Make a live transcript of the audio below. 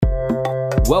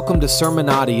Welcome to sermon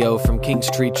audio from Kings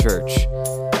Tree Church,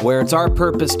 where it's our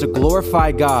purpose to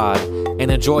glorify God and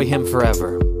enjoy Him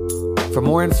forever. For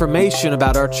more information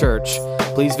about our church,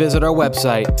 please visit our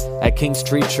website at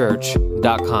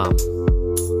kingstreechurch.com.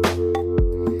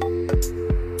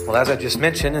 Well, as I just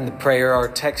mentioned in the prayer, our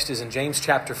text is in James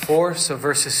chapter 4, so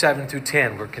verses 7 through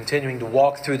 10. We're continuing to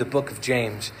walk through the book of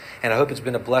James, and I hope it's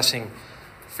been a blessing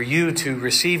for you to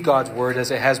receive God's word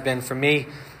as it has been for me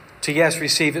to, yes,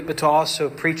 receive it, but to also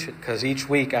preach it, because each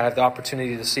week I have the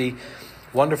opportunity to see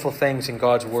wonderful things in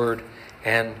God's word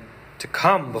and to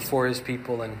come before His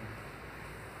people and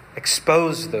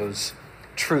expose those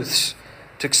truths,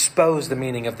 to expose the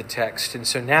meaning of the text. And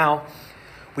so now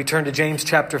we turn to James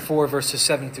chapter 4, verses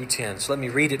 7 through 10. So let me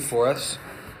read it for us.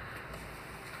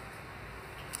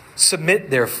 Submit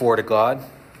therefore to God.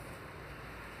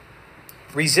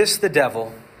 Resist the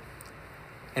devil,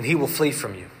 and he will flee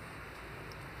from you.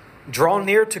 Draw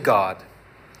near to God,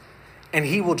 and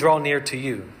He will draw near to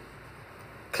you.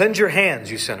 Cleanse your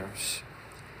hands, you sinners,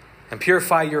 and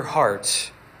purify your hearts,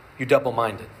 you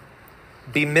double-minded.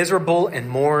 Be miserable and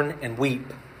mourn and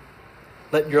weep.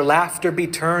 Let your laughter be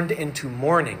turned into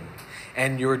mourning,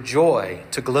 and your joy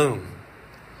to gloom.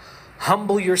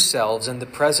 Humble yourselves in the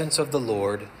presence of the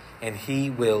Lord, and He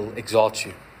will exalt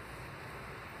you.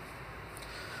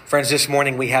 Friends, this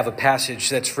morning we have a passage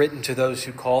that's written to those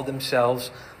who call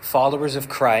themselves followers of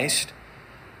Christ,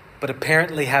 but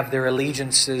apparently have their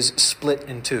allegiances split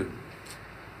in two.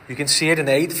 You can see it in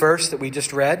the 8th verse that we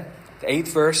just read, the 8th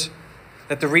verse,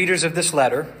 that the readers of this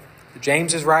letter that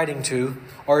James is writing to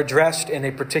are addressed in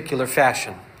a particular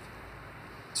fashion.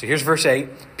 So here's verse 8,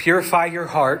 purify your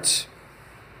hearts,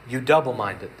 you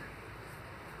double-minded.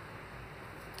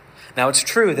 Now it's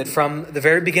true that from the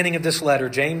very beginning of this letter,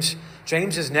 James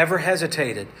has never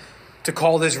hesitated to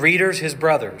call his readers his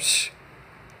brothers,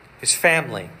 his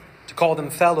family, to call them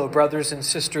fellow brothers and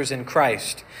sisters in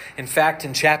Christ. In fact,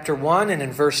 in chapter 1 and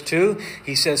in verse 2,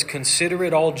 he says, consider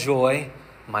it all joy,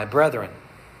 my brethren.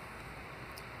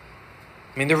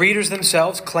 I mean, the readers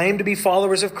themselves claim to be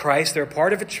followers of Christ. They're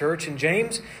part of a church, and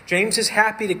James is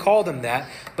happy to call them that,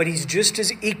 but he's just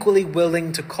as equally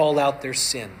willing to call out their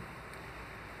sin.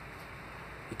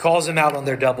 He calls them out on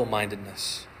their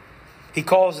double-mindedness. He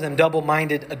calls them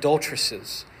double-minded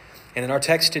adulteresses. And in our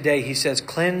text today, he says,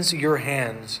 cleanse your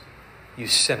hands, you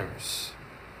sinners.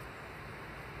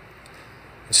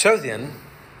 And so then,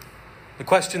 the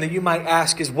question that you might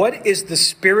ask is, what is the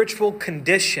spiritual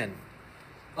condition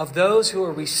of those who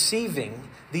are receiving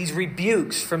these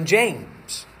rebukes from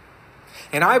James?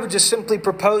 And I would just simply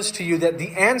propose to you that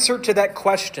the answer to that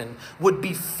question would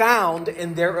be found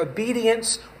in their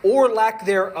obedience or lack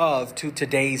thereof to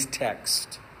today's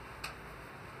text.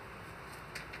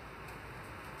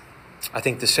 I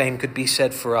think the same could be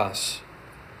said for us.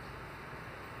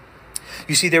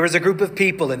 You see, there was a group of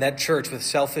people in that church with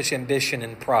selfish ambition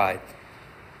and pride.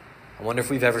 I wonder if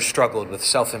we've ever struggled with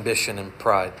selfish ambition and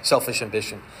pride.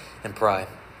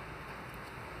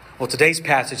 Well, today's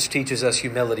passage teaches us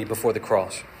humility before the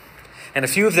cross. And a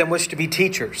few of them wish to be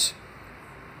teachers.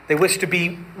 They wish to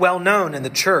be well known in the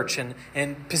church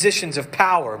and positions of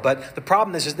power. But the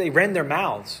problem is they ran their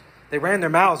mouths. They ran their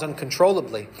mouths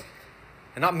uncontrollably.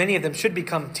 And not many of them should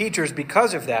become teachers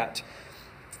because of that.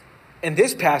 And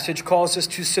this passage calls us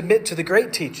to submit to the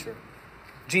great teacher,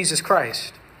 Jesus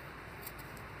Christ.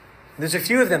 And there's a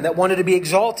few of them that wanted to be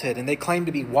exalted, and they claimed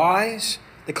to be wise.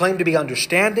 They claimed to be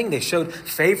understanding. They showed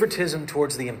favoritism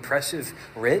towards the impressive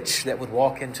rich that would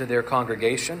walk into their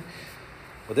congregation.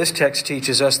 Well, this text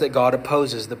teaches us that God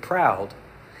opposes the proud,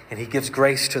 and He gives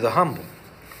grace to the humble.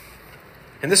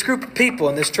 And this group of people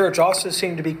in this church also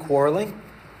seem to be quarreling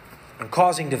and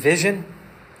causing division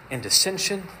and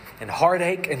dissension and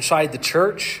heartache inside the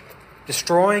church,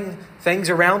 destroying things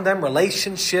around them,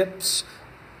 relationships,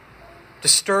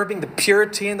 disturbing the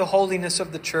purity and the holiness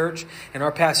of the church. And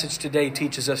our passage today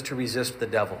teaches us to resist the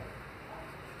devil.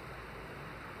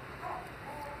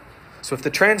 So if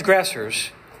the transgressors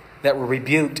that were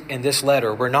rebuked in this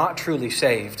letter were not truly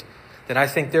saved, then I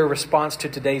think their response to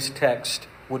today's text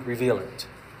would reveal it.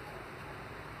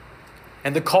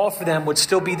 And the call for them would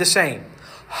still be the same.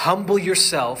 Humble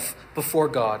yourself before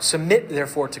God. Submit,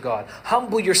 therefore, to God.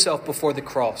 Humble yourself before the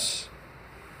cross.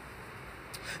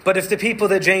 But if the people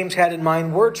that James had in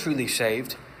mind were truly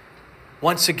saved,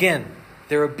 once again,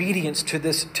 their obedience to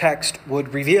this text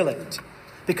would reveal it,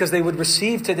 because they would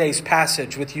receive today's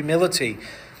passage with humility,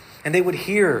 and they would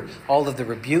hear all of the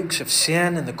rebukes of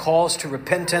sin and the calls to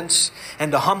repentance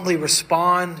and to humbly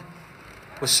respond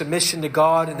with submission to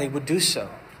God, and they would do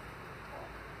so.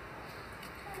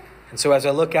 And so as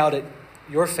I look out at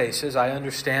your faces, I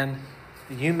understand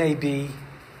that you may be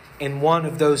in one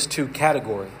of those two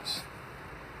categories.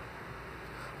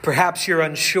 Perhaps you're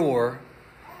unsure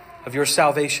of your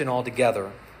salvation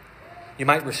altogether. You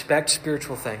might respect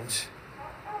spiritual things.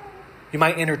 You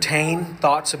might entertain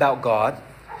thoughts about God.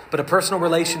 But a personal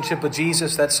relationship with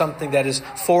Jesus, that's something that is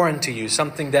foreign to you,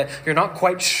 something that you're not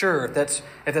quite sure if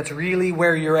that's really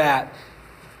where you're at.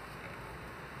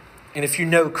 And if you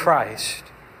know Christ,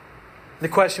 the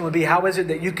question would be, how is it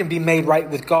that you can be made right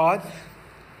with God?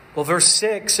 Well, verse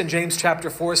 6 in James chapter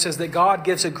 4 says that God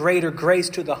gives a greater grace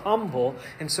to the humble.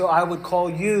 And so I would call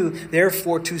you,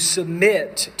 therefore, to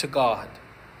submit to God.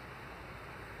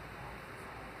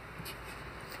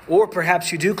 Or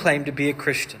perhaps you do claim to be a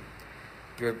Christian.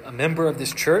 You're a member of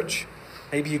this church.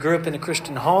 Maybe you grew up in a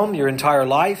Christian home your entire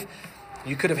life.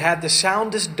 You could have had the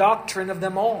soundest doctrine of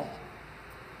them all.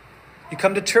 You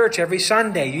come to church every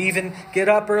Sunday. You even get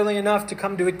up early enough to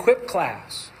come to equip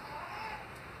class.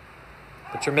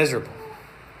 But you're miserable.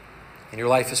 And your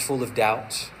life is full of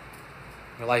doubts.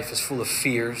 Your life is full of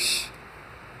fears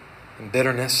and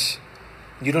bitterness.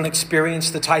 You don't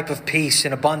experience the type of peace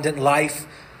and abundant life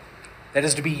that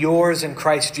is to be yours in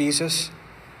Christ Jesus.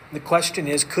 The question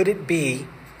is, could it be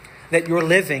that you're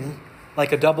living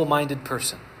like a double-minded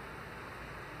person?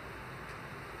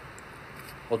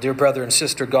 Well, dear brother and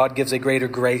sister, God gives a greater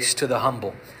grace to the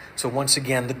humble. So once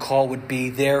again, the call would be,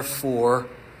 therefore,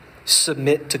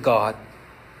 submit to God.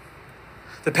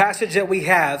 The passage that we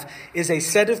have is a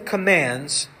set of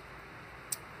commands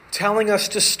telling us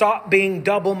to stop being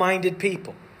double-minded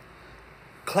people,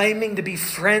 claiming to be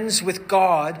friends with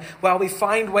God while we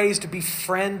find ways to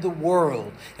befriend the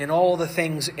world and all the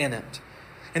things in it.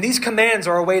 And these commands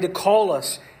are a way to call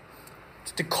us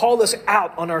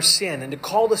out on our sin and to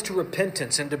call us to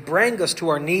repentance and to bring us to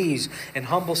our knees in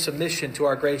humble submission to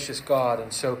our gracious God.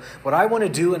 And so what I want to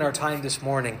do in our time this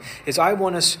morning is I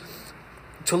want us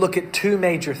to look at two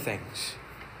major things.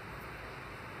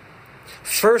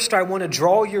 First, I want to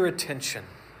draw your attention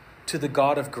to the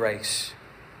God of grace.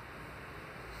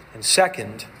 And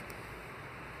second,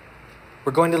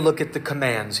 we're going to look at the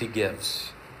commands he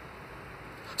gives.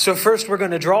 So first, we're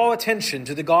going to draw attention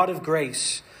to the God of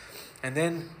grace, and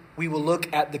then we will look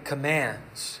at the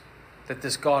commands that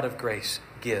this God of grace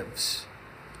gives.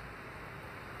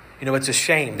 You know, it's a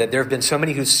shame that there have been so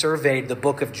many who surveyed the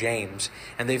book of James,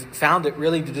 and they've found it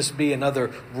really to just be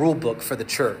another rule book for the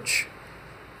church.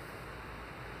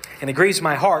 And it grieves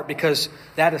my heart because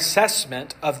that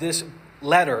assessment of this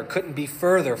letter couldn't be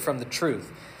further from the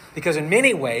truth. Because in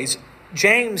many ways,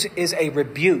 James is a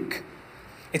rebuke.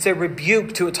 It's a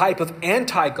rebuke to a type of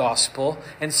anti-gospel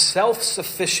and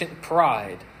self-sufficient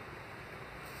pride.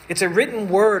 It's a written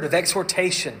word of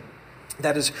exhortation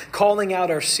that is calling out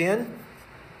our sin.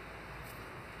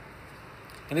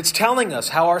 And it's telling us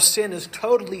how our sin is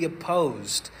totally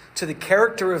opposed to the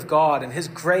character of God and his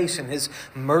grace and his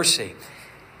mercy.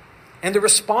 And the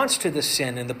response to this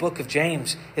sin in the book of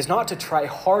James is not to try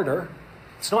harder.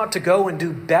 It's not to go and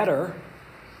do better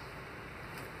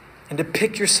and to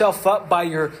pick yourself up by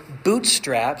your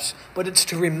bootstraps, but it's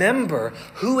to remember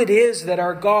who it is that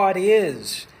our God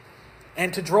is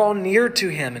and to draw near to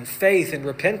him in faith and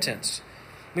repentance.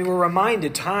 We were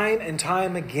reminded time and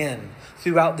time again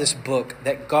throughout this book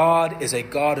that God is a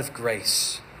God of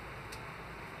grace.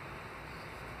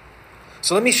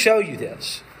 So let me show you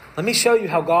this. Let me show you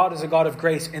how God is a God of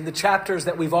grace in the chapters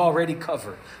that we've already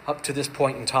covered up to this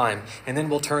point in time. And then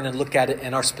we'll turn and look at it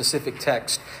in our specific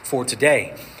text for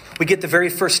today. We get the very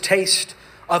first taste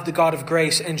of the God of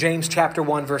grace in James chapter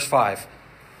 1, verse 5.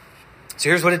 So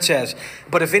here's what it says.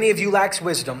 But if any of you lacks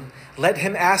wisdom, let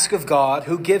him ask of God,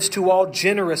 who gives to all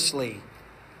generously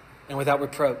and without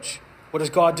reproach. What does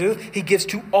God do? He gives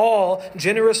to all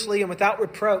generously and without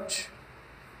reproach.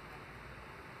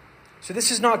 So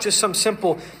this is not just some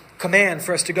simple command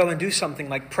for us to go and do something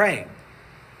like praying.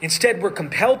 Instead, we're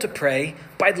compelled to pray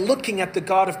by looking at the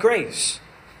God of grace.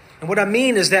 And what I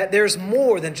mean is that there's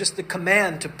more than just the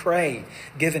command to pray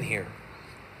given here.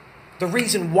 The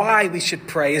reason why we should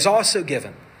pray is also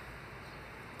given.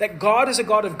 That God is a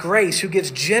God of grace who gives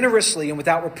generously and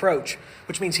without reproach,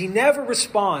 which means he never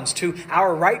responds to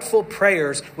our rightful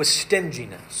prayers with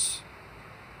stinginess,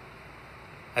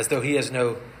 as though he has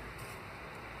nothing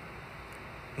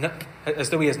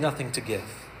to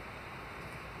give,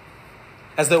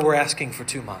 as though we're asking for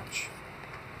too much,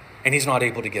 and he's not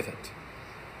able to give it.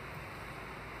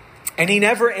 And he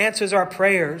never answers our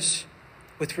prayers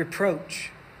with reproach,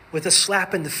 with a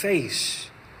slap in the face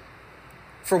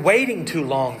for waiting too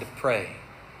long to pray,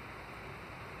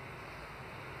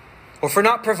 or for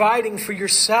not providing for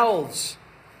yourselves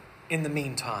in the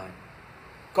meantime.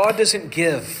 God doesn't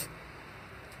give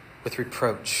with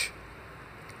reproach.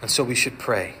 And so we should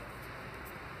pray.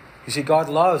 You see, God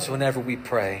loves whenever we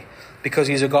pray because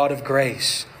He's a God of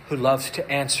grace who loves to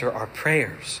answer our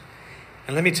prayers.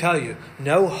 And let me tell you,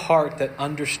 no heart that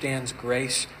understands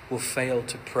grace will fail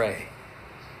to pray.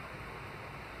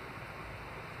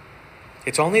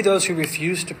 It's only those who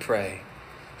refuse to pray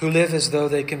who live as though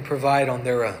they can provide on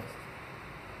their own.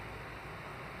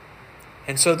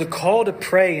 And so the call to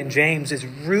pray in James is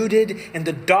rooted in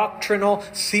the doctrinal,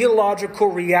 theological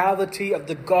reality of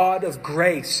the God of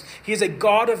grace. He is a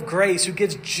God of grace who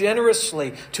gives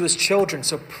generously to His children.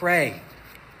 So pray.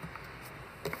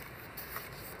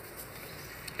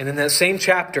 And in that same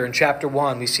chapter, in chapter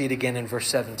 1, we see it again in verse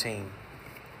 17.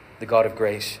 The God of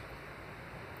grace.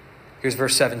 Here's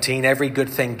verse 17. Every good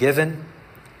thing given,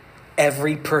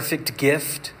 every perfect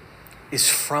gift is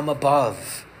from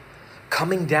above,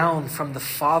 coming down from the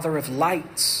Father of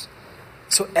lights.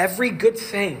 So every good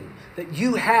thing that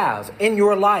you have in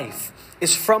your life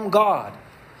is from God,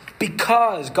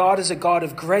 because God is a God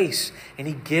of grace and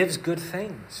He gives good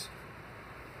things.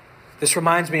 This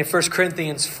reminds me of 1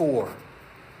 Corinthians 4,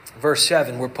 verse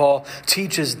 7, where Paul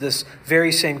teaches this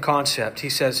very same concept. He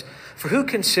says, "For who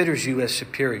considers you as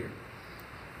superior?"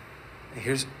 And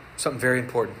here's something very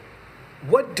important.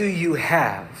 What do you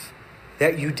have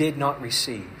that you did not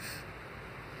receive?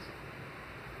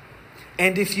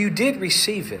 And if you did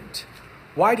receive it,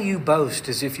 why do you boast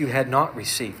as if you had not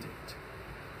received it?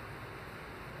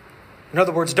 In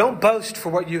other words, don't boast for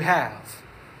what you have.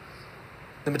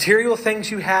 The material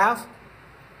things you have,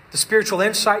 the spiritual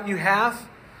insight you have,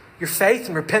 your faith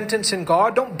and repentance in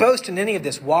God, don't boast in any of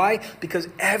this. Why? Because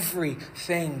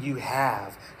everything you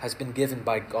have has been given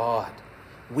by God.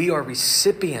 We are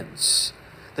recipients.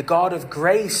 The God of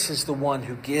grace is the one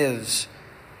who gives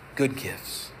good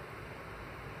gifts.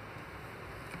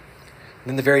 And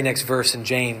then the very next verse in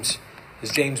James is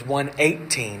James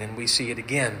 1:18, and we see it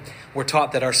again. We're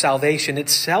taught that our salvation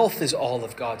itself is all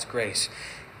of God's grace.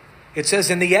 It says,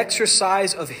 "In the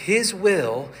exercise of His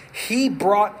will, He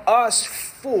brought us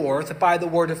forth by the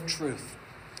word of truth."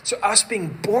 So us being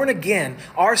born again,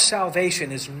 our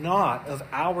salvation is not of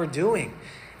our doing.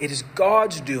 It is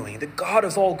God's doing, the God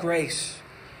of all grace.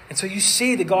 And so you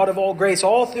see the God of all grace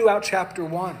all throughout chapter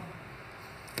 1.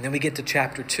 And then we get to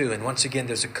chapter 2, and once again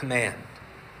there's a command.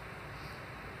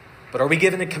 But are we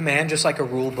given a command just like a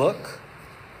rule book?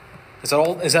 Is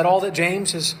that all that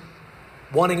James is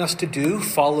wanting us to do?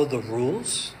 Follow the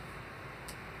rules?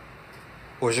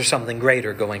 Or is there something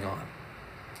greater going on?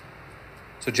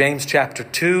 So James chapter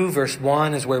 2, verse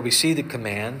 1 is where we see the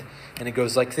command, and it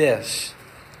goes like this.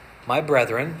 "My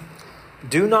brethren,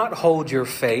 do not hold your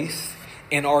faith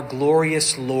in our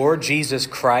glorious Lord Jesus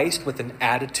Christ with an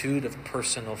attitude of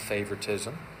personal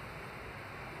favoritism."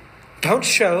 Don't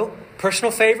show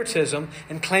personal favoritism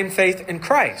and claim faith in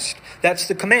Christ. That's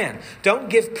the command. Don't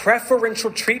give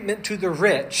preferential treatment to the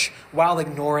rich while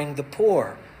ignoring the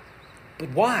poor. But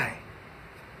why?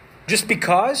 Just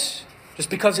because? Just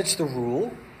because it's the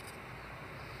rule?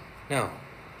 No.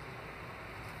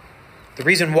 The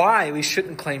reason why we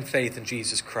shouldn't claim faith in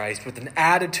Jesus Christ with an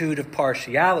attitude of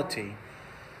partiality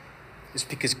is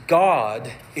because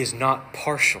God is not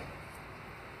partial.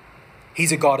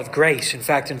 He's a God of grace. In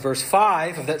fact, in verse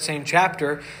 5 of that same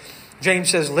chapter, James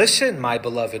says, "Listen, my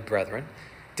beloved brethren,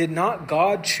 did not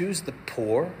God choose the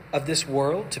poor of this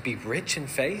world to be rich in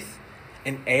faith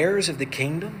and heirs of the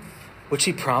kingdom, which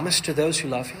He promised to those who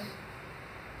love Him?"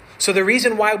 So the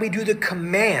reason why we do the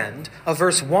command of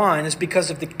verse 1 is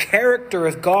because of the character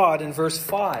of God in verse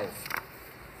 5.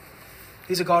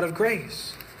 He's a God of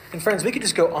grace. And friends, we could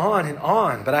just go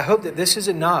on, but I hope that this is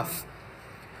enough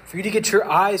for you to get your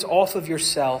eyes off of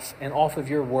yourself and off of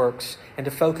your works and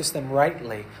to focus them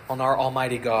rightly on our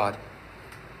Almighty God.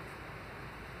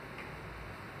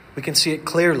 We can see it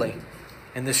clearly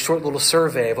in this short little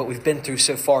survey of what we've been through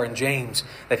so far in James,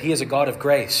 that He is a God of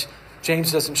grace.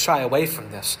 James doesn't shy away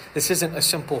from this. This isn't a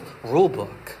simple rule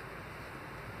book.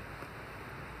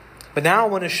 But now I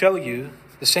want to show you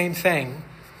the same thing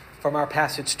from our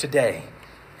passage today.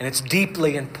 And it's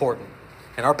deeply important.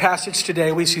 In our passage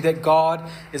today, we see that God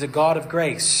is a God of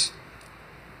grace.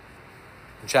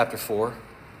 In chapter 4.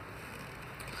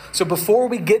 So before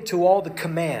we get to all the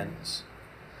commands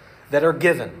that are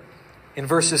given in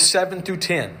verses 7 through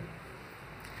 10,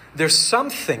 there's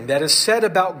something that is said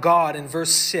about God in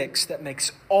verse 6 that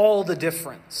makes all the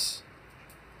difference.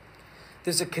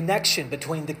 There's a connection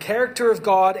between the character of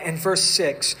God in verse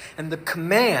 6 and the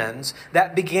commands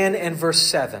that begin in verse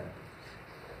 7.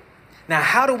 Now,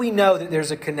 how do we know that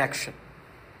there's a connection?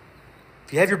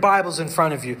 If you have your Bibles in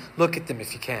front of you, look at them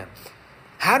if you can.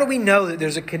 How do we know that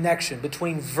there's a connection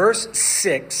between verse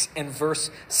 6 and verse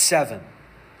 7?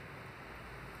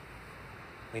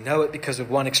 We know it because of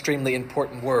one extremely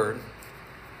important word.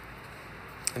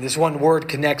 And this one word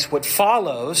connects what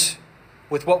follows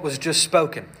with what was just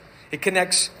spoken. It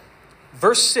connects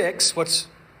verse 6, what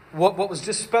was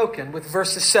just spoken, with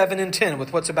verses 7 and 10,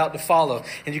 with what's about to follow.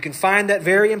 And you can find that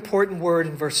very important word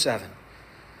in verse 7.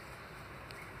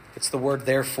 It's the word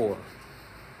therefore.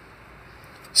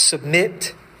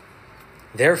 Submit,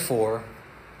 therefore,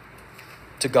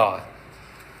 to God.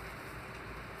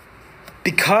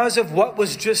 Because of what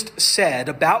was just said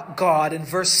about God in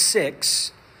verse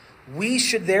 6, we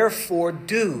should therefore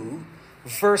do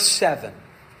verse 7.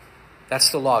 That's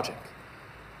the logic.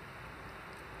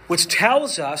 Which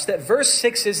tells us that verse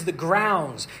 6 is the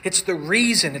grounds, it's the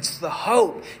reason, it's the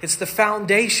hope, it's the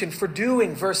foundation for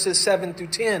doing verses 7 through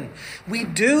 10. We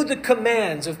do the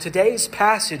commands of today's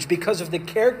passage because of the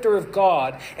character of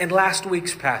God in last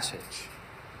week's passage.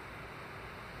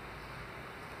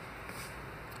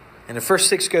 And if verse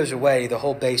 6 goes away, the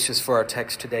whole basis for our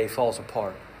text today falls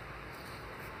apart.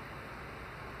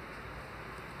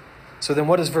 So then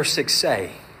what does verse 6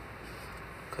 say?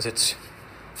 Because it's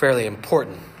fairly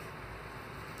important.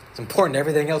 It's important to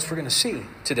everything else we're going to see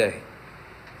today.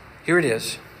 Here it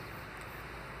is.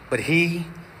 But he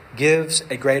gives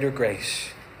a greater grace.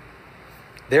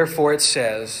 Therefore it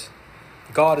says,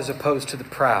 God is opposed to the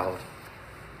proud,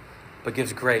 but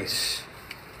gives grace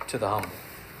to the humble.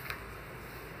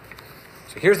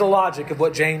 So here's the logic of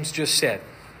what James just said.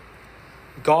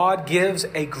 God gives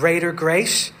a greater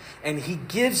grace, and he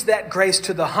gives that grace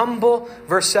to the humble.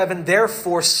 Verse 7,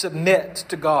 therefore submit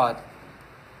to God.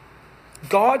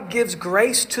 God gives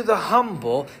grace to the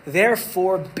humble,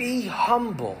 therefore be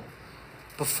humble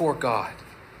before God.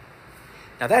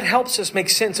 Now that helps us make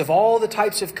sense of all the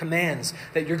types of commands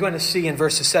that you're going to see in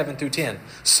verses 7 through 10.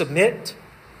 Submit,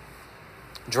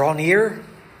 draw near,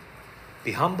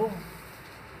 be humble.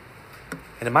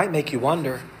 And it might make you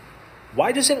wonder,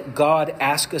 why doesn't God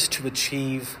ask us to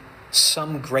achieve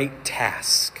some great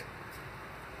task?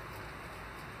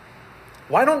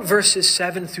 Why don't verses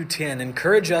 7 through 10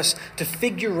 encourage us to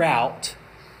figure out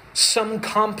some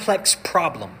complex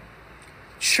problem?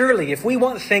 Surely, if we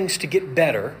want things to get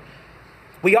better,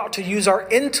 we ought to use our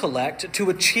intellect to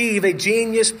achieve a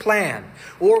genius plan,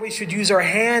 or we should use our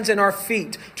hands and our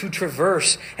feet to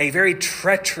traverse a very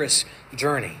treacherous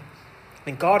journey. I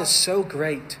mean, God is so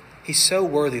great. He's so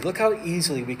worthy. Look how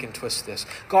easily we can twist this.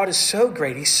 God is so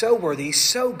great. He's so worthy. He's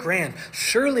so grand.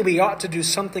 Surely we ought to do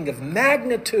something of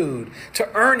magnitude to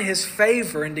earn his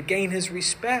favor and to gain his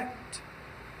respect.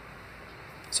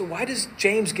 So why does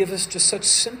James give us just such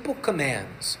simple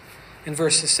commands in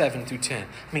verses 7 through 10?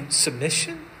 I mean,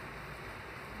 submission?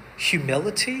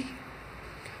 Humility?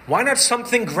 Why not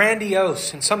something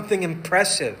grandiose and something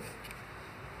impressive?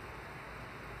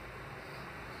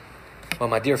 Well,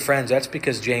 my dear friends, that's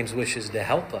because James wishes to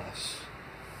help us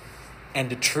and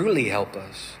to truly help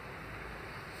us.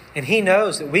 And he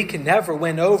knows that we can never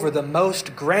win over the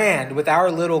most grand with our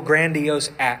little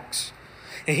grandiose acts.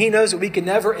 And he knows that we can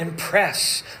never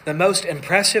impress the most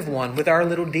impressive one with our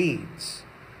little deeds.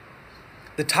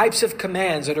 The types of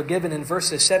commands that are given in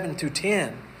verses 7 through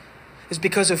 10 is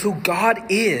because of who God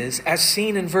is, as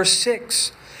seen in verse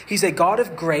 6. He's a God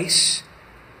of grace.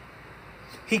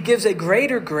 He gives a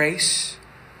greater grace.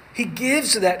 He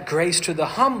gives that grace to the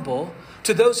humble,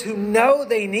 to those who know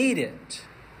they need it,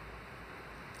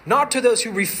 not to those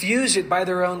who refuse it by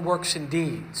their own works and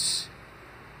deeds.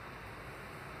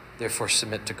 Therefore,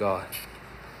 submit to God.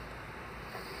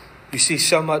 You see,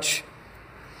 so much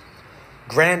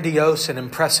grandiose and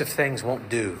impressive things won't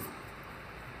do.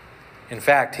 In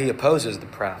fact, he opposes the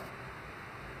proud.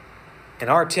 In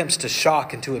our attempts to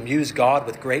shock and to amuse God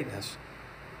with greatness,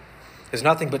 is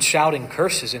nothing but shouting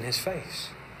curses in his face.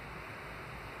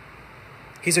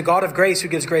 He's a God of grace who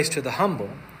gives grace to the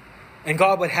humble, and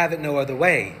God would have it no other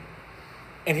way.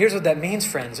 And here's what that means,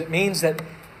 friends. It means that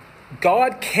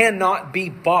God cannot be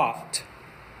bought,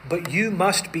 but you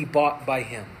must be bought by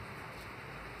him.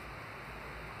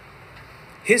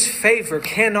 His favor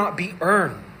cannot be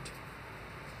earned,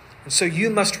 and so you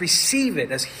must receive it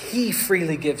as he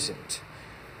freely gives it.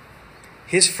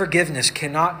 His forgiveness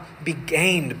cannot be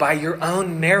gained by your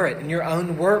own merit and your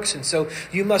own works. And so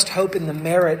you must hope in the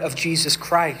merit of Jesus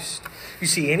Christ. You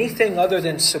see, anything other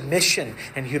than submission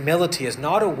and humility is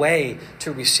not a way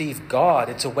to receive God.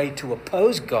 It's a way to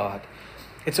oppose God.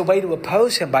 It's a way to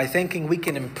oppose him by thinking we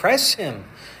can impress him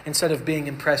instead of being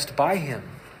impressed by him.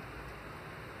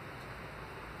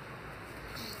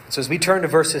 So as we turn to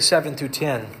verses 7 through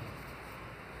 10,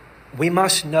 we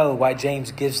must know why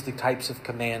James gives the types of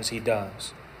commands he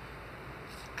does.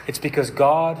 It's because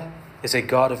God is a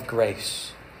God of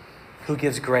grace who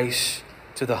gives grace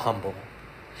to the humble.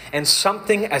 And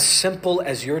something as simple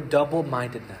as your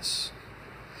double-mindedness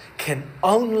can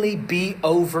only be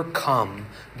overcome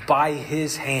by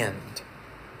his hand.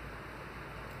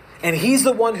 And he's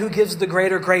the one who gives the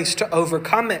greater grace to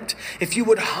overcome it, if you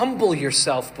would humble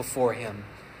yourself before him.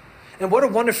 And what a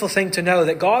wonderful thing to know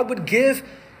that God would give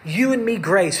you and me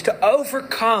grace to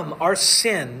overcome our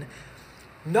sin,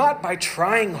 not by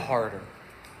trying harder,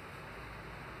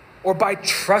 or by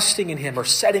trusting in him, or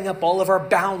setting up all of our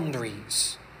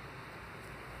boundaries.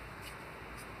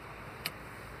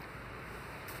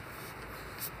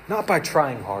 Not by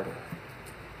trying harder,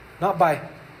 not by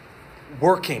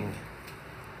working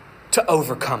to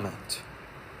overcome it.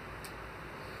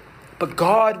 But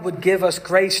God would give us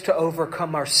grace to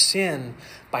overcome our sin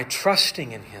by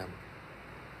trusting in him,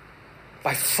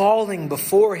 by falling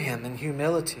before him in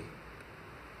humility.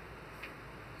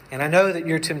 And I know that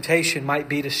your temptation might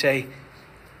be to say,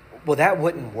 well, that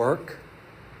wouldn't work.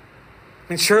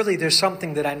 I mean, surely there's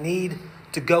something that I need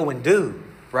to go and do,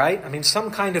 right? I mean,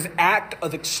 some kind of act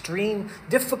of extreme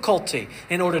difficulty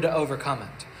in order to overcome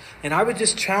it. And I would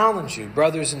just challenge you,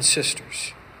 brothers and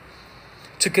sisters,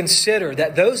 to consider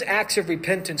that those acts of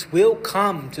repentance will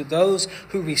come to those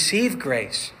who receive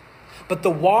grace. But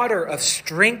the water of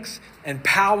strength and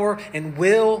power and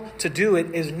will to do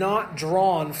it is not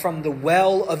drawn from the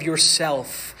well of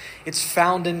yourself. It's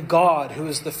found in God, who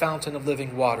is the fountain of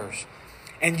living waters.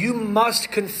 And you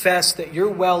must confess that your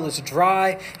well is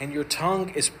dry and your tongue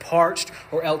is parched,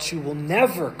 or else you will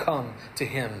never come to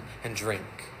him and drink.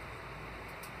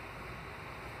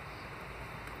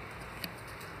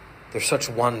 There's such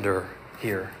wonder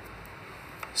here,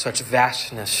 such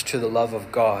vastness to the love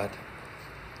of God.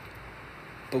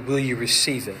 But will you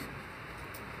receive it?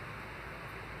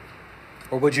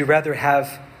 Or would you rather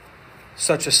have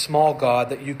such a small God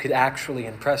that you could actually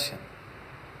impress him?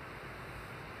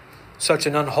 Such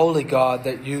an unholy God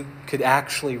that you could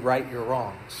actually right your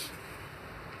wrongs?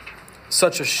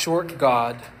 Such a short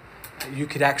God that you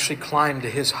could actually climb to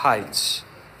his heights?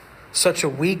 Such a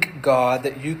weak God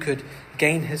that you could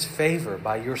gain his favor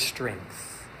by your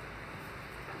strength?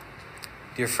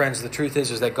 Dear friends, the truth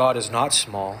is that God is not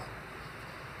small.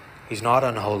 He's not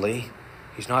unholy.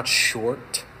 He's not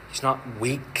short. He's not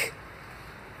weak.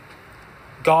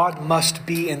 God must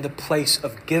be in the place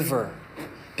of giver,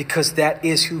 because that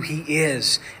is who he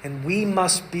is. And we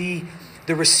must be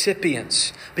the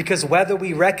recipients, because whether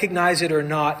we recognize it or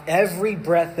not, every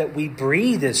breath that we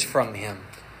breathe is from him.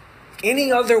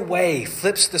 Any other way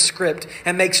flips the script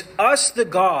and makes us the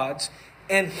gods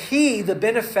and he the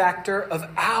benefactor of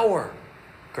our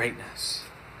greatness.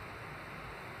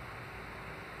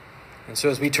 And so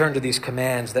as we turn to these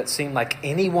commands that seem like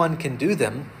anyone can do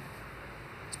them,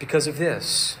 it's because of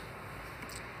this.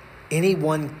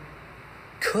 Anyone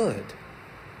could,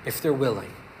 if they're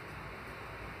willing.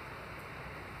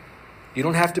 You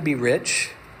don't have to be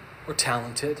rich or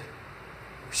talented,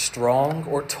 or strong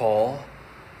or tall,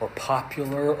 or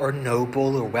popular or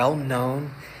noble or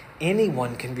well-known.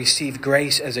 Anyone can receive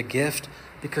grace as a gift,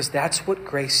 because that's what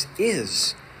grace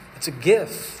is. It's a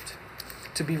gift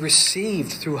to be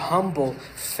received through humble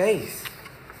faith.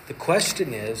 The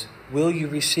question is, will you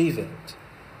receive it?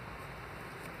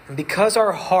 And because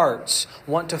our hearts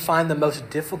want to find the most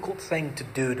difficult thing to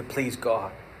do to please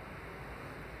God,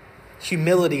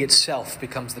 humility itself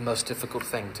becomes the most difficult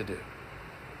thing to do.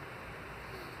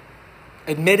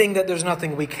 Admitting that there's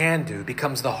nothing we can do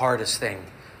becomes the hardest thing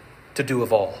to do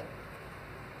of all.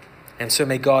 And so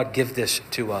may God give this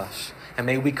to us. And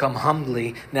may we come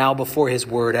humbly now before his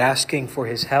word, asking for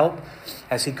his help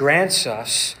as he grants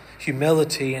us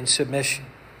humility and submission.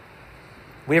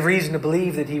 We have reason to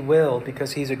believe that he will,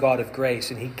 because he's a God of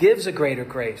grace, and he gives a greater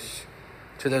grace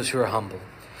to those who are humble.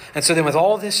 And so then, with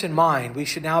all this in mind, we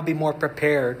should now be more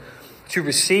prepared to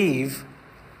receive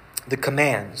the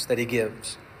commands that he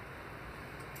gives.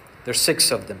 There's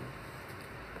 6 of them.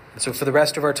 And so for the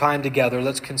rest of our time together,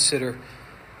 let's consider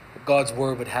what God's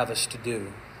word would have us to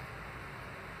do.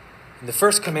 And the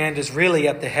first command is really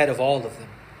at the head of all of them.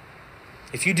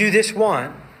 If you do this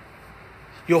one,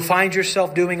 you'll find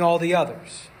yourself doing all the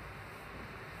others.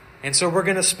 And so we're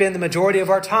going to spend the majority of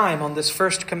our time on this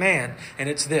first command, and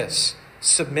it's this: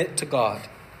 submit to God.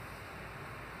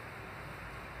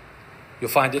 You'll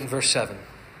find it in verse 7.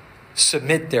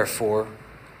 Submit, therefore,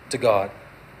 to God.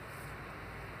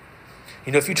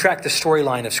 You know, if you track the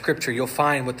storyline of Scripture, you'll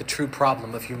find what the true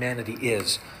problem of humanity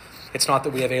is. It's not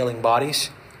that we have ailing bodies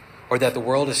or that the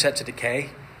world is set to decay.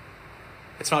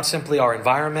 It's not simply our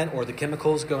environment or the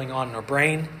chemicals going on in our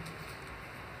brain.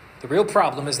 The real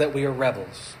problem is that we are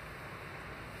rebels.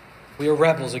 We are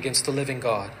rebels against the living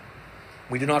God.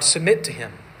 We do not submit to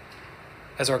him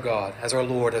as our God, as our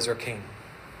Lord, as our King.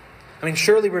 I mean,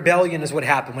 surely rebellion is what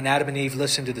happened when Adam and Eve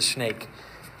listened to the snake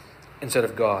instead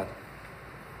of God,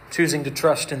 choosing to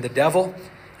trust in the devil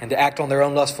and to act on their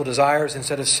own lustful desires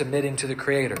instead of submitting to the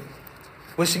Creator,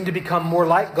 wishing to become more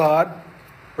like God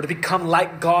or to become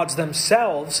like gods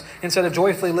themselves instead of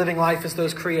joyfully living life as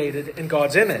those created in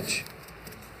God's image.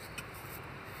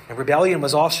 And rebellion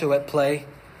was also at play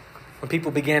when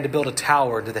people began to build a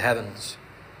tower into the heavens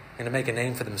and to make a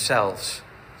name for themselves.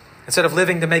 Instead of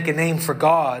living to make a name for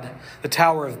God, the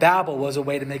Tower of Babel was a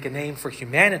way to make a name for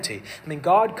humanity. I mean,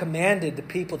 God commanded the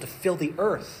people to fill the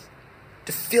earth,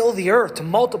 to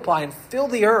multiply and fill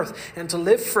the earth, and to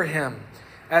live for Him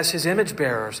as His image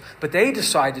bearers. But they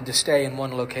decided to stay in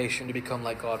one location to become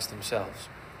like gods themselves.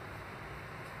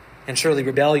 And surely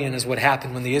rebellion is what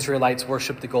happened when the Israelites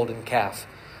worshipped the golden calf,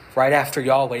 right after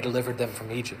Yahweh delivered them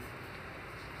from Egypt.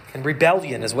 And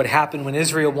rebellion is what happened when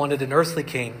Israel wanted an earthly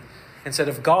king instead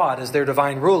of God as their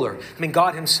divine ruler. I mean,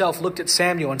 God Himself looked at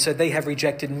Samuel and said, "They have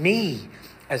rejected me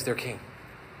as their king."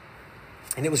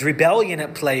 And it was rebellion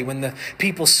at play when the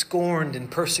people scorned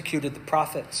and persecuted the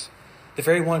prophets, the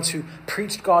very ones who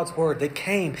preached God's word. They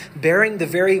came bearing the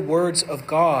very words of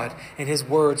God, and His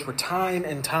words were time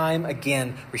and time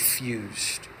again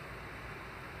refused.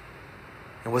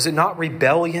 And was it not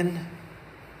rebellion?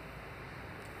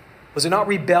 Was it not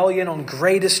rebellion on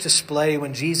greatest display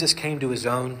when Jesus came to His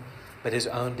own, but His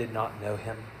own did not know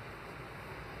Him?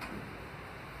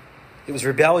 It was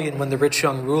rebellion when the rich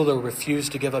young ruler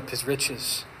refused to give up his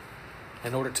riches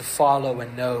in order to follow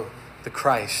and know the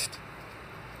Christ.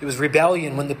 It was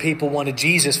rebellion when the people wanted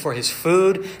Jesus for His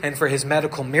food and for His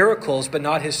medical miracles, but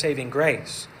not His saving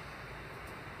grace.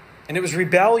 And it was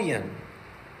rebellion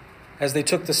as they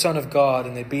took the Son of God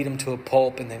and they beat Him to a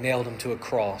pulp and they nailed Him to a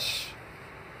cross.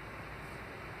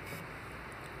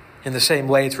 In the same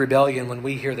way, it's rebellion when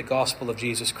we hear the gospel of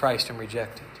Jesus Christ and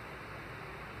reject it.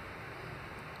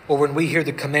 Or when we hear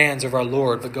the commands of our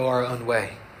Lord but go our own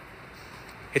way.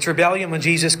 It's rebellion when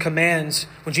Jesus' commands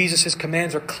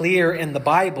are clear in the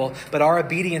Bible, but our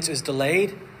obedience is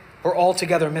delayed or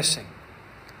altogether missing.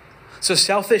 So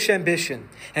selfish ambition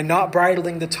and not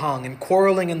bridling the tongue and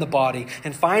quarreling in the body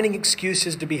and finding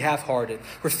excuses to be half-hearted,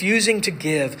 refusing to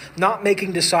give, not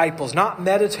making disciples, not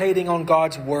meditating on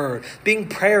God's word, being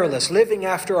prayerless, living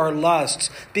after our lusts,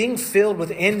 being filled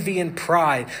with envy and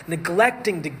pride,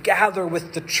 neglecting to gather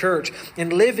with the church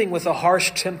and living with a harsh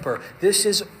temper. This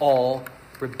is all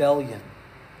rebellion.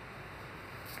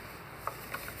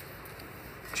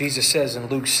 Jesus says in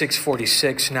Luke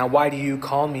 6:46, "Now why do you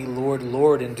call me Lord,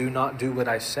 Lord, and do not do what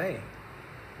I say?"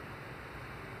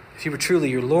 If He were truly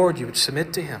your Lord, you would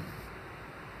submit to Him.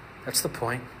 That's the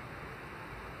point.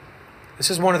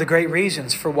 This is one of the great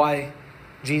reasons for why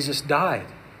Jesus died.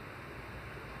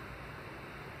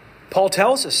 Paul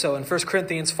tells us so in 1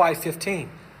 Corinthians 5:15.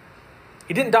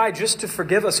 He didn't die just to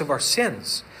forgive us of our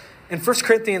sins. In 1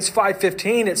 Corinthians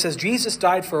 5:15, it says Jesus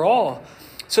died for all,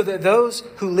 so that those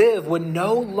who live would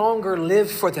no longer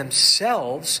live for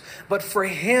themselves, but for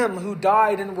Him who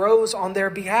died and rose on their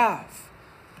behalf.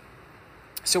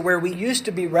 So where we used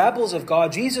to be rebels of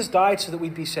God, Jesus died so that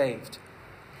we'd be saved.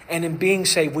 And in being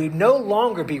saved, we'd no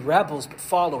longer be rebels, but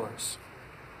followers.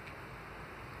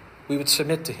 We would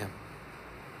submit to Him.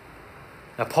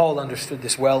 Now, Paul understood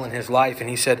this well in his life, and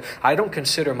he said, "I don't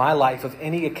consider my life of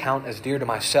any account as dear to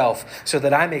myself, so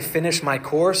that I may finish my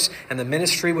course and the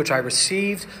ministry which I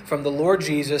received from the Lord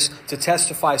Jesus to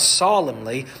testify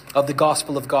solemnly of the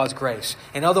gospel of God's grace."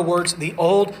 In other words, the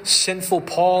old sinful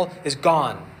Paul is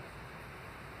gone.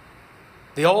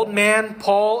 The old man,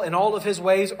 Paul, and all of his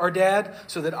ways are dead,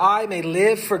 so that I may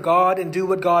live for God and do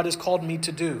what God has called me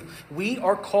to do. We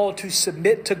are called to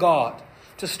submit to God,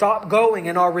 to stop going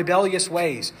in our rebellious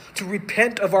ways, to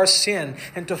repent of our sin,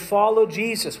 and to follow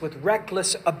Jesus with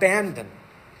reckless abandon.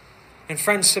 And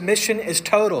friends, submission is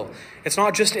total. It's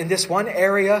not just in this one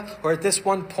area or at this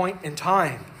one point in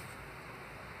time.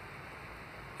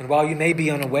 And while you may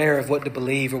be unaware of what to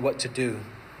believe or what to do,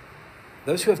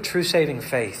 those who have true saving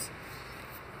faith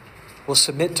will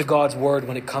submit to God's word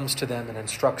when it comes to them and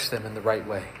instructs them in the right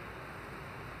way.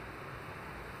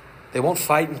 They won't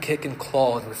fight and kick and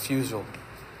claw in refusal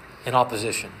and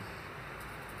opposition.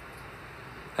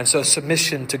 And so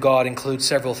submission to God includes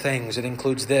several things. It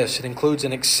includes this. It includes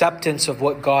an acceptance of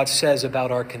what God says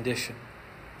about our condition.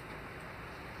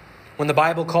 When the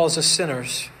Bible calls us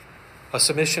sinners, a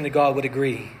submission to God would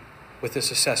agree with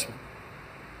this assessment.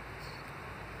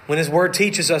 When His word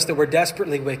teaches us that we're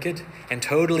desperately wicked and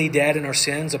totally dead in our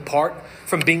sins apart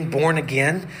from being born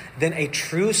again, then a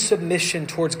true submission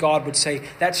towards God would say,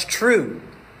 "That's true,"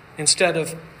 instead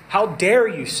of, "How dare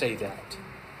you say that?"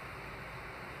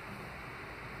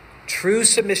 true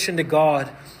submission to God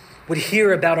would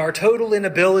hear about our total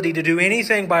inability to do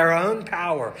anything by our own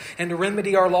power and to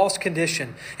remedy our lost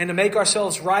condition and to make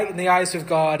ourselves right in the eyes of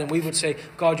God, and we would say,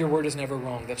 God, your word is never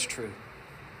wrong. That's true.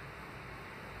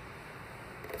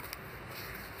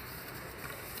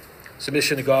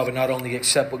 Submission to God would not only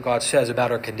accept what God says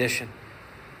about our condition,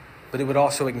 but it would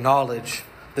also acknowledge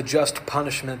the just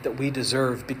punishment that we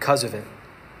deserve because of it.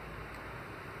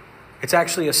 It's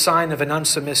actually a sign of an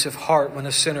unsubmissive heart when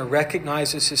a sinner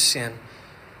recognizes his sin,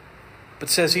 but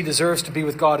says he deserves to be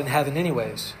with God in heaven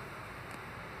anyways.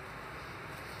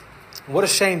 What a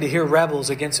shame to hear rebels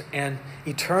against an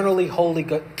eternally holy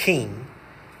king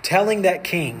telling that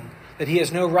king that he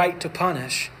has no right to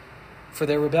punish for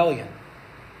their rebellion,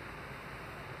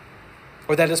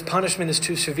 or that his punishment is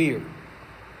too severe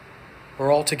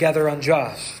or altogether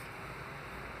unjust.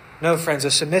 No, friends, a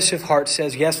submissive heart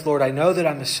says, yes, Lord, I know that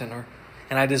I'm a sinner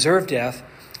and I deserve death.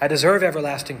 I deserve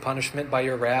everlasting punishment by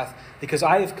your wrath because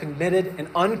I have committed an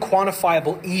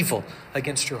unquantifiable evil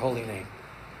against your holy name.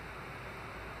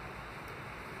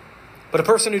 But a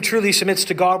person who truly submits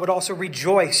to God would also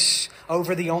rejoice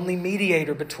over the only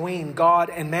mediator between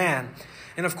God and man.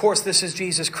 And of course, this is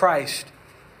Jesus Christ.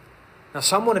 Now,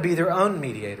 some want to be their own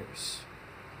mediators,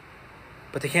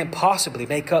 but they can't possibly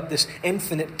make up this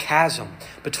infinite chasm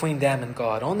between them and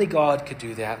God. Only God could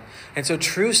do that. And so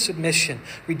true submission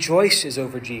rejoices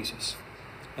over Jesus.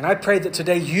 And I pray that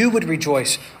today you would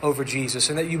rejoice over Jesus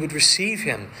and that you would receive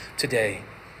him today.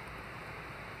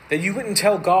 That you wouldn't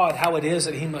tell God how it is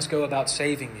that he must go about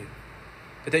saving you,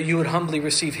 but that you would humbly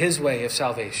receive his way of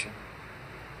salvation.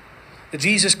 That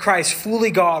Jesus Christ,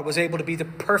 fully God, was able to be the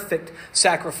perfect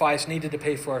sacrifice needed to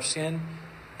pay for our sin.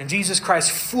 And Jesus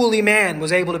Christ, fully man,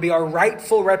 was able to be our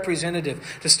rightful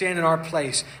representative, to stand in our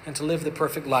place and to live the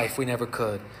perfect life we never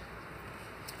could.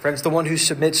 Friends, the one who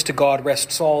submits to God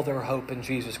rests all their hope in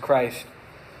Jesus Christ.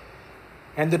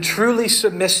 And the truly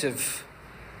submissive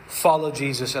follow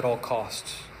Jesus at all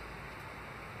costs.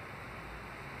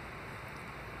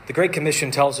 The Great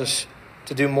Commission tells us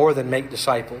to do more than make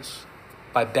disciples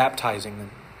by baptizing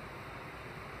them.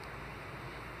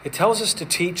 It tells us to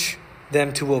teach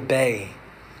them to obey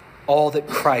all that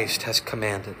Christ has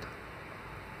commanded.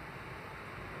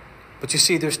 But you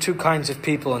see, there's two kinds of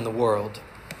people in the world,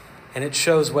 and it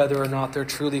shows whether or not they're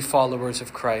truly followers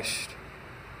of Christ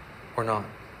or not.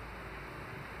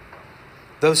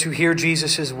 Those who hear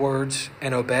Jesus' words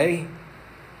and obey,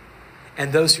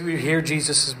 and those who hear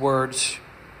Jesus' words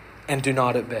and do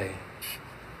not obey.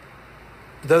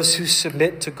 Those who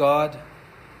submit to God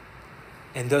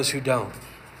and those who don't.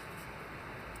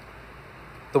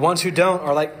 The ones who don't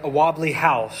are like a wobbly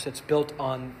house that's built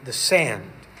on the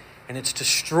sand and it's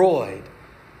destroyed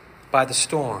by the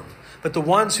storm. But the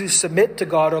ones who submit to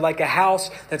God are like a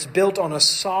house that's built on a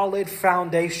solid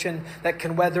foundation that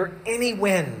can weather any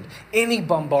wind, any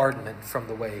bombardment from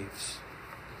the waves.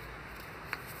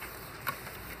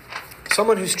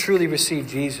 Someone who's truly received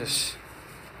Jesus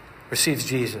receives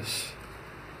Jesus.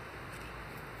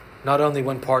 Not only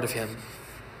one part of him,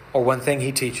 or one thing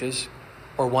he teaches,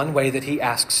 or one way that he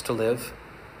asks to live.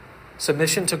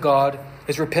 Submission to God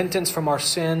is repentance from our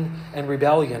sin and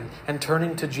rebellion and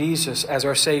turning to Jesus as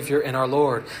our Savior and our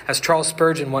Lord. As Charles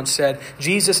Spurgeon once said,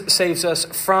 Jesus saves us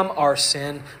from our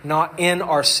sin, not in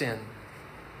our sin.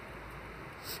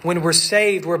 When we're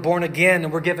saved, we're born again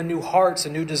and we're given new hearts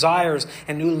and new desires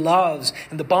and new loves.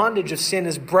 And the bondage of sin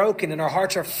is broken and our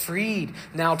hearts are freed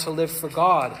now to live for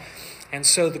God. And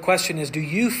so the question is, do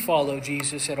you follow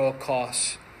Jesus at all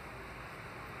costs?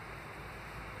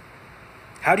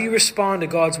 How do you respond to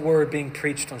God's word being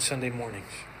preached on Sunday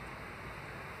mornings?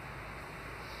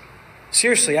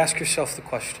 Seriously, ask yourself the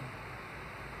question.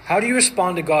 How do you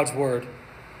respond to God's word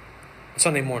on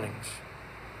Sunday mornings?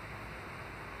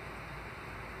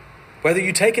 Whether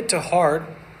you take it to heart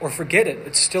or forget it,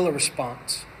 it's still a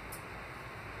response.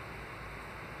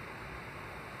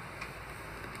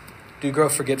 Do you grow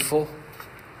forgetful?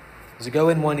 Does it go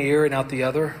in one ear and out the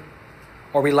other?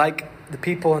 Are we like the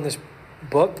people in this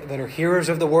book that are hearers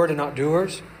of the word and not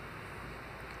doers?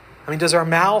 I mean, does our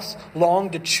mouth long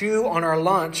to chew on our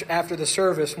lunch after the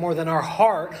service more than our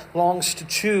heart longs to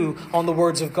chew on the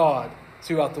words of God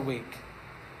throughout the week?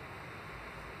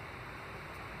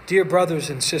 Dear brothers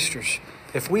and sisters,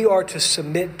 if we are to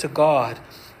submit to God,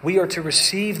 we are to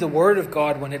receive the word of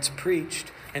God when it's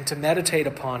preached and to meditate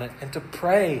upon it and to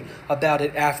pray about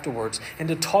it afterwards and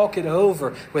to talk it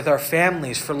over with our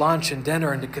families for lunch and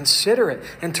dinner and to consider it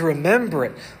and to remember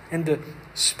it and to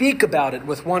speak about it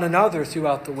with one another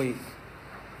throughout the week.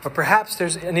 Or perhaps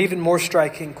there's an even more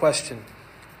striking question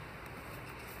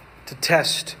to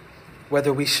test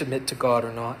whether we submit to God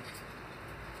or not.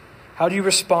 How do you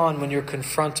respond when you're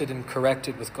confronted and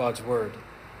corrected with God's word?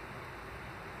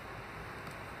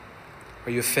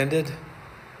 Are you offended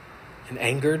and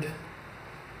angered? Do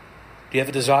you have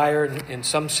a desire in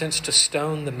some sense to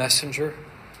stone the messenger?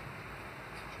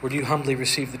 Or do you humbly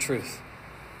receive the truth?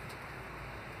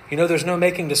 You know, there's no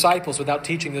making disciples without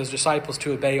teaching those disciples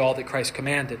to obey all that Christ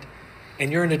commanded.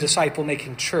 And you're in a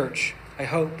disciple-making church, I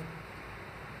hope.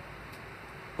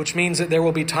 Which means that there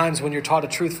will be times when you're taught a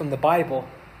truth from the Bible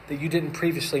that you didn't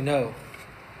previously know.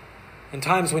 And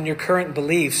times when your current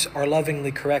beliefs are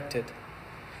lovingly corrected.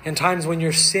 And times when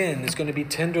your sin is going to be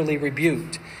tenderly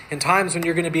rebuked. And times when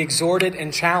you're going to be exhorted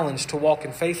and challenged to walk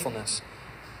in faithfulness.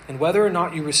 And whether or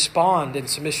not you respond in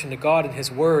submission to God and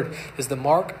His Word is the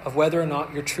mark of whether or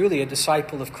not you're truly a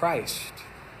disciple of Christ.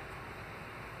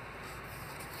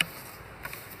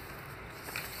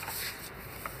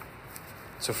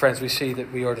 So friends, we see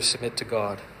that we are to submit to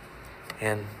God.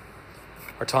 And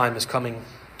our time is coming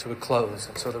to a close.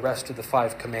 And so the rest of the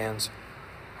 5 commands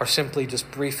are simply just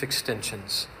brief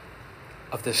extensions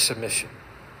of this submission.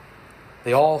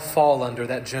 They all fall under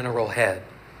that general head.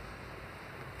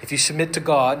 If you submit to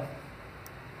God,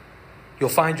 you'll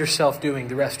find yourself doing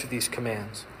the rest of these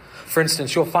commands. For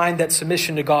instance, you'll find that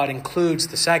submission to God includes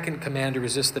the second command to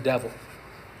resist the devil.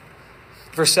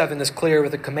 Verse 7 is clear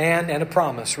with a command and a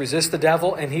promise. Resist the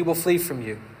devil and he will flee from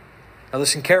you. Now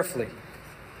listen carefully.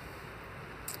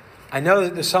 I know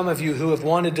that there's some of you who have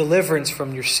wanted deliverance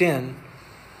from your sin,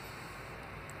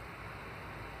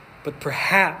 but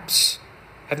perhaps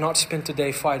have not spent a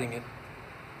day fighting it.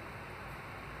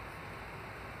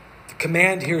 The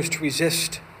command here is to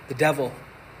resist the devil.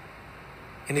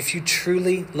 And if you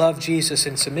truly love Jesus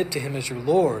and submit to Him as your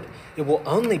Lord, it will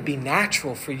only be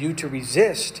natural for you to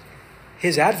resist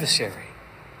his adversary.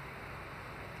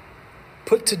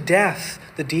 Put to death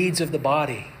the deeds of the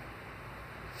body.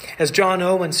 As John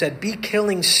Owen said, be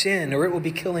killing sin or it will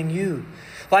be killing you.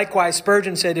 Likewise,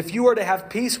 Spurgeon said, if you are to have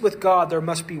peace with God, there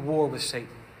must be war with Satan.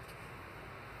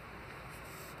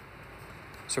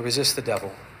 So resist the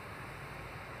devil.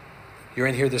 You're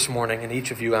in here this morning, and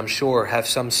each of you, I'm sure, have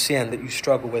some sin that you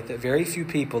struggle with that very few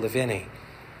people, if any,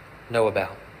 know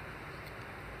about.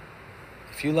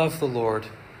 If you love the Lord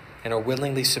and are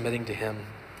willingly submitting to Him,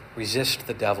 resist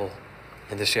the devil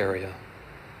in this area.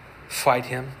 Fight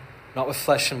him, not with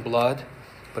flesh and blood,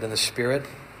 but in the Spirit,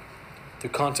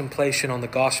 through contemplation on the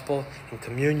gospel and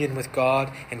communion with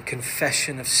God and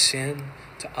confession of sin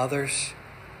to others.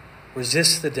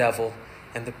 Resist the devil,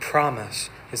 and the promise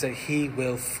is that he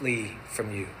will flee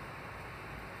from you.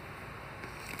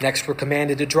 Next, we're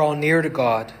commanded to draw near to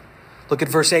God. Look at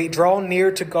verse 8. Draw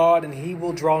near to God, and He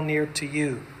will draw near to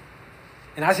you.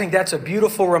 And I think that's a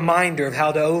beautiful reminder of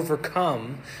how to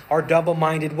overcome our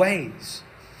double-minded ways.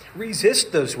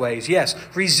 Resist those ways, yes.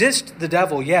 Resist the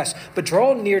devil, yes. But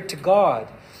draw near to God.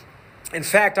 In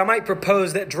fact, I might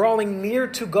propose that drawing near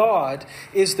to God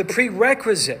is the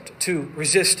prerequisite to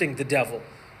resisting the devil.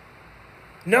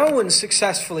 No one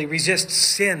successfully resists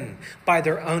sin by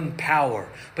their own power.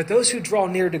 But those who draw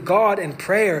near to God in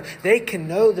prayer, they can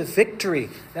know the victory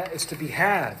that is to be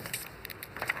had.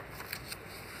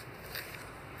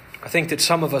 I think that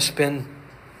some of us spend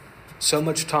so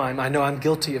much time, I know I'm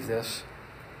guilty of this.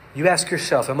 You ask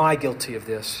yourself, am I guilty of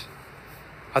this?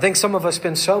 I think some of us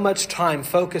spend so much time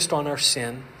focused on our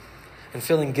sin and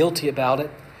feeling guilty about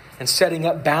it and setting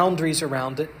up boundaries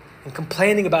around it and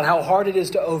complaining about how hard it is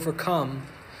to overcome,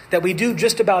 that we do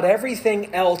just about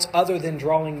everything else other than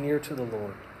drawing near to the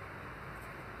Lord.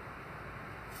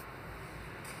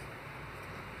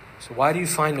 So why do you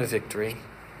find no victory?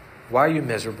 Why are you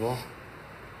miserable?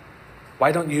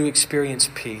 Why don't you experience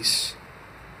peace?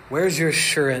 Where's your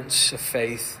assurance of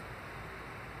faith?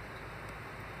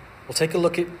 Well, take a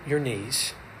look at your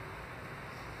knees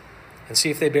and see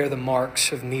if they bear the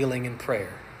marks of kneeling in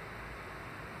prayer.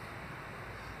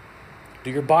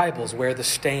 Do your Bibles wear the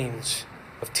stains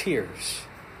of tears?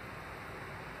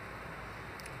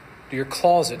 Do your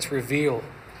closets reveal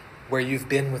where you've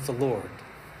been with the Lord?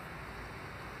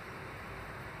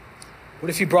 What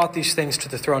if you brought these things to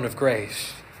the throne of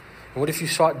grace? And what if you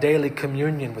sought daily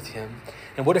communion with Him?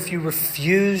 And what if you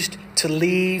refused to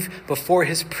leave before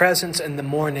His presence in the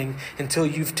morning until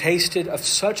you've tasted of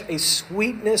such a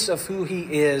sweetness of who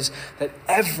He is that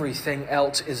everything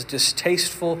else is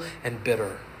distasteful and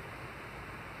bitter?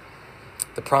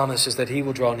 The promise is that He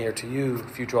will draw near to you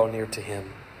if you draw near to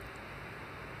Him.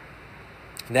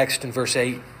 Next, in verse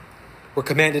 8, we're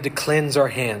commanded to cleanse our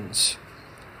hands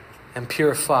and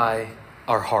purify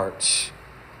our hearts.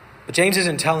 But James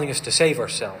isn't telling us to save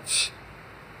ourselves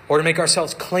or to make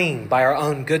ourselves clean by our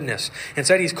own goodness.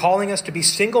 Instead, he's calling us to be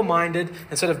single-minded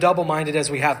instead of double-minded as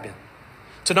we have been.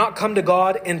 To not come to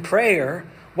God in prayer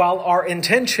while our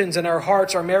intentions and our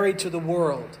hearts are married to the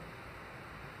world.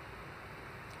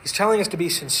 He's telling us to be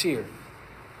sincere.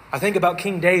 I think about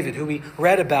King David, who we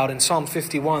read about in Psalm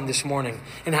 51 this morning,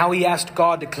 and how he asked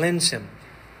God to cleanse him.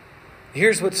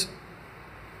 Here's what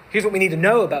we need to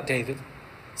know about David.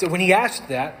 Is that when he asked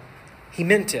that, he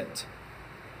meant it.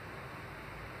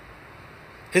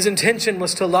 His intention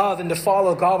was to love and to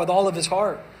follow God with all of his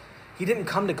heart. He didn't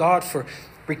come to God for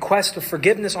request of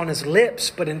forgiveness on his lips,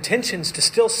 but intentions to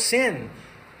still sin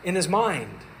in his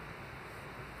mind.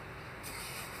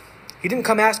 He didn't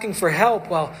come asking for help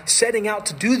while setting out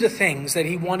to do the things that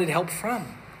he wanted help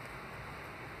from.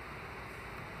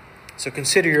 So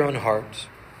consider your own hearts.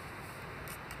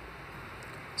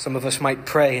 Some of us might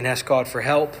pray and ask God for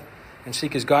help and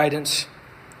seek his guidance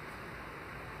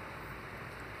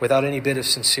without any bit of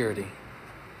sincerity.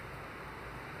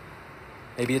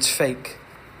 Maybe it's fake.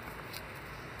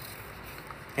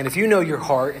 And if you know your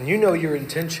heart and you know your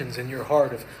intentions in your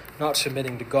heart of not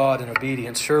submitting to God in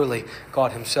obedience, surely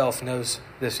God himself knows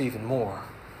this even more.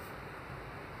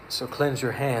 So cleanse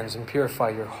your hands and purify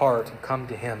your heart and come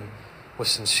to him with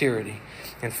sincerity.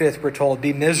 And fifth, we're told,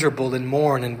 be miserable and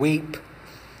mourn and weep.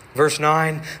 Verse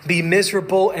 9, be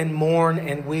miserable and mourn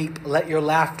and weep. Let your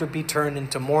laughter be turned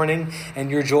into mourning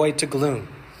and your joy to gloom.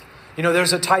 You know,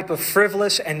 there's a type of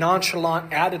frivolous and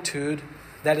nonchalant attitude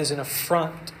that is an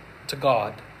affront to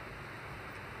God.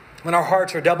 When our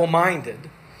hearts are double-minded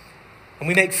and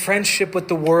we make friendship with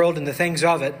the world and the things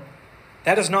of it,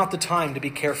 that is not the time to be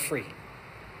carefree.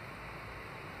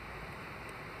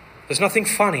 There's nothing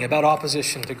funny about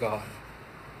opposition to God.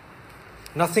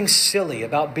 Nothing silly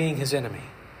about being his enemy.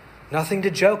 Nothing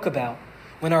to joke about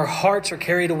when our hearts are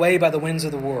carried away by the winds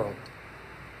of the world.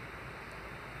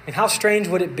 And how strange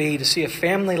would it be to see a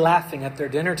family laughing at their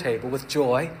dinner table with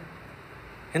joy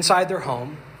inside their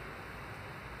home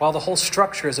while the whole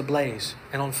structure is ablaze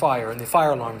and on fire and the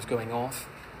fire alarm is going off?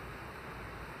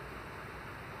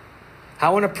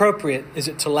 How inappropriate is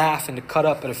it to laugh and to cut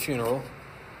up at a funeral,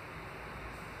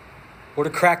 or to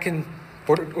crack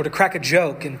a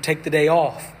joke and take the day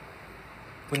off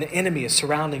when the enemy is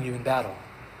surrounding you in battle?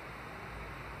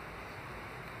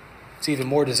 It's even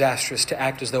more disastrous to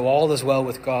act as though all is well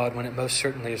with God when it most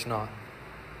certainly is not.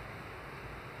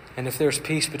 And if there's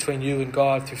peace between you and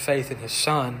God through faith in his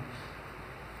Son,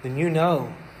 then you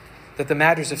know that the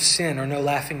matters of sin are no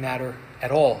laughing matter at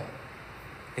all.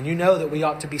 And you know that we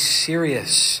ought to be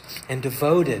serious and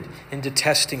devoted in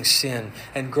detesting sin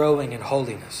and growing in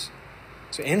holiness.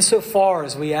 So insofar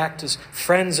as we act as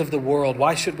friends of the world,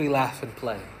 why should we laugh and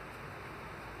play?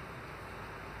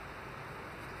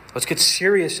 Let's get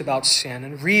serious about sin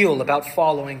and real about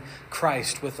following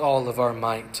Christ with all of our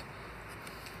might.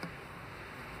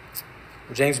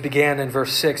 James began in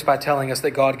verse 6 by telling us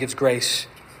that God gives grace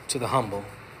to the humble.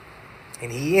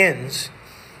 And he ends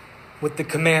with the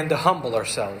command to humble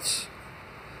ourselves.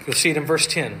 You'll see it in verse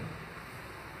 10.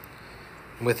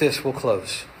 And with this, we'll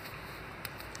close.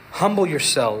 Humble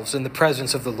yourselves in the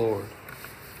presence of the Lord,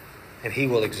 and he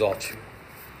will exalt you.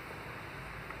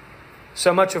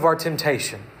 So much of our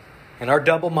temptation and our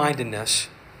double-mindedness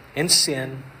and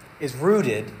sin is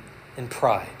rooted in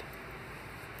pride.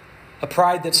 A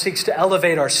pride that seeks to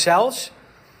elevate ourselves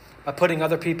by putting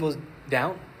other people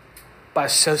down, by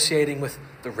associating with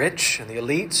the rich and the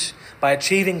elites, by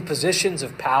achieving positions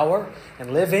of power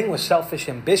and living with selfish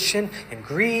ambition and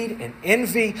greed and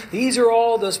envy. These are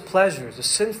all those pleasures, the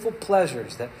sinful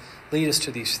pleasures that lead us to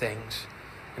these things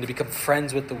and to become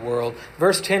friends with the world.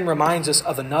 Verse 10 reminds us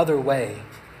of another way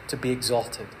to be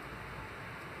exalted.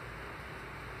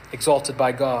 Exalted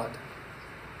by God.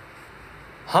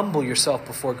 Humble yourself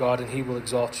before God and he will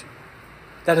exalt you.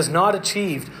 That is not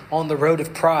achieved on the road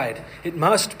of pride. It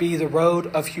must be the road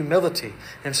of humility.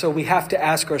 And so we have to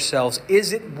ask ourselves,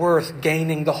 is it worth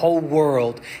gaining the whole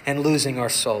world and losing our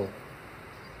soul?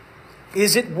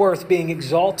 Is it worth being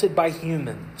exalted by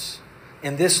humans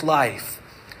in this life,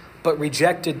 but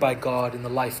rejected by God in the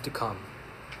life to come?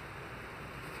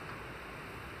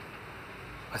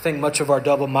 I think much of our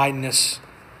double-mindedness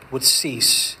would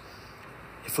cease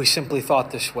if we simply thought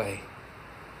this way.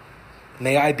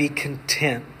 May I be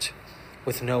content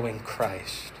with knowing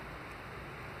Christ.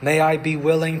 May I be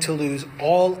willing to lose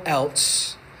all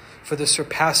else for the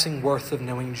surpassing worth of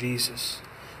knowing Jesus.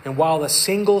 And while a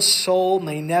single soul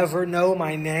may never know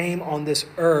my name on this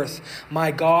earth,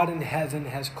 my God in heaven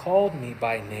has called me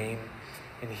by name,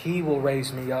 and he will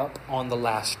raise me up on the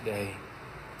last day.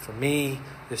 For me,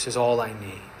 this is all I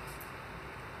need.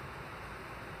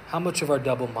 How much of our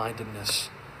double-mindedness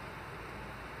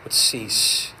would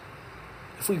cease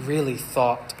if we really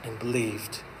thought and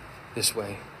believed this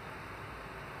way?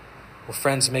 Well,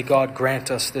 friends, may God grant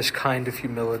us this kind of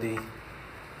humility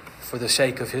for the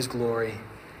sake of His glory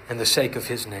and the sake of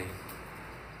His name.